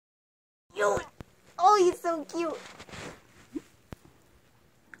cute. Oh, he's so cute.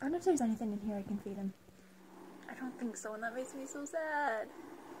 I wonder if there's anything in here I can feed him. I don't think so, and that makes me so sad.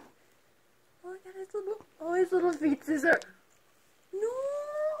 Oh, look at his little feet scissor. No!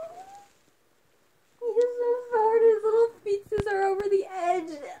 He's so hard, his little feet scissor over the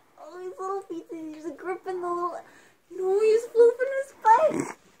edge. Oh, his little feet scissor, he's gripping the little... No, he's floofing his butt.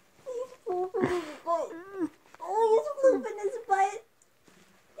 He's floofing his butt. Oh, he's floofing his butt.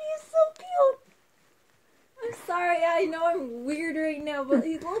 He's so cute. I'm sorry, I know I'm weird right now, but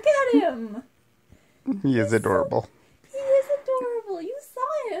look at him. He is adorable. He is adorable. You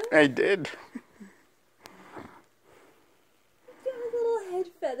saw him. I did. He's got his little head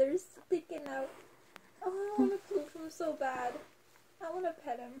feathers sticking out. Oh, I want to floof him so bad. I want to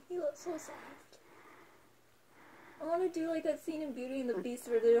pet him. He looks so soft. I want to do like that scene in Beauty and the Beast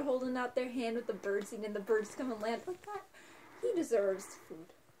where they're holding out their hand with the bird scene and the birds come and land like that. He deserves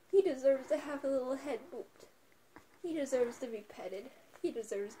food. He deserves to have a little head booped. He deserves to be petted. He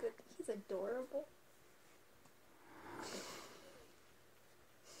deserves good. He's adorable.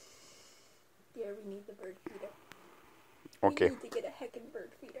 Dear, we need the bird feeder. Okay. We need to get a heckin'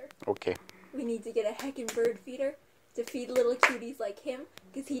 bird feeder. Okay. We need to get a heckin' bird feeder to feed little cuties like him,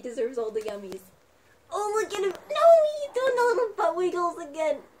 because he deserves all the yummies. Oh, look at him. No, he's doing the little butt wiggles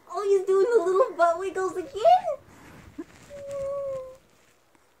again. Oh, he's doing the little butt wiggles again.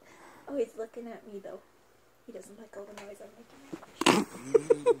 Oh, he's looking at me, though. He doesn't like all the noise I'm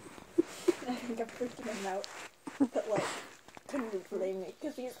making. I think I'm freaking him out. But, like, couldn't you blame me?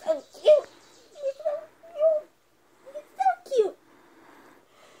 Because he's so cute. He's so cute. He's so cute.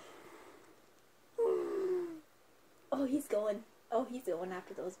 Oh, he's going. Oh, he's going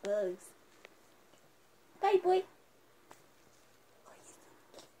after those bugs. Bye, boy. Oh, he's so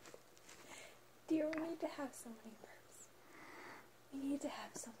cute. Dear, we need to have so many burps. We need to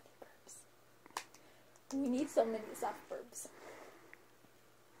have so many burps. We need so many soft burps.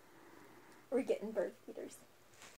 We're getting bird feeders.